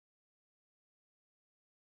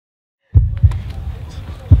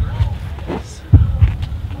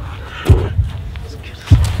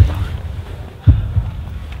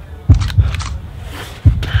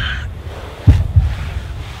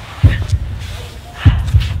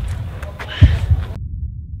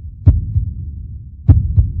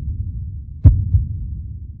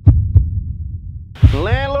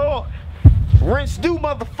do,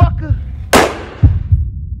 motherfucker.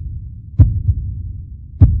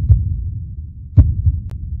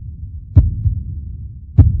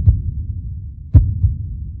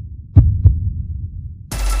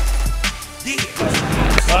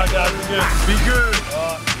 Alright guys, be good.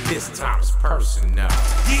 This time's personal.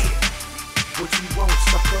 Yeah. What you want,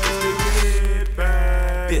 sucker?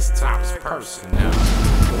 This time's personal.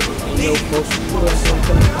 No, folks,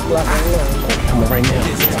 come on right now.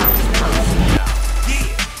 This time's personal.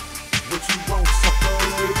 Yeah. What you want, sucker?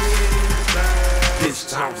 This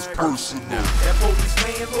time's personal. That police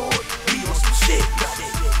landlord, we on some shit.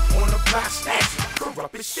 On the block snatching,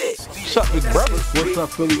 corrupted shit. What's up, big brother? What's up,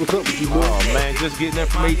 Philly? What's up with you, boy? Oh man, just getting in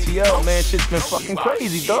from ATL, man. Shit's been fucking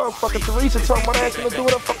crazy, dog. Fucking Teresa told my ass to do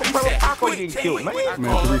with her fucking brother Paco getting killed, man.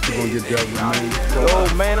 Man, Teresa gonna get dealt with, man.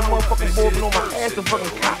 Yo, man, that motherfucking boy been on my ass. The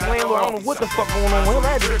fucking cop landlord. I don't know what the fuck going on with him.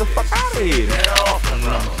 I had to get the fuck out of here.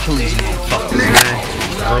 Kill these motherfuckers, man.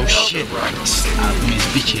 Bro, shit. These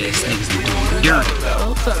bitch ass niggas be doing dirt.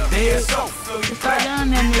 What's up, babe? It's all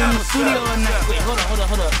down there in the studio or not? Wait, hold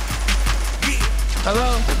up.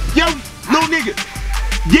 Hello? Yo, little nigga.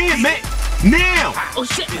 Yeah, man. Now. Oh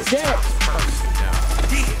shit, it's Dad.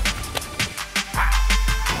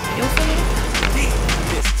 Yo,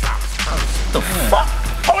 The fuck?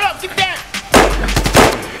 Hold up, get that.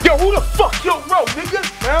 Yo, who the fuck yo bro, nigga?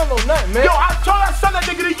 Man, I don't know nothing, man. Yo, I told I sent that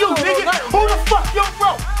nigga to you, nigga. Who the fuck yo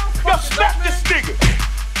bro? Yo, snap this nigga.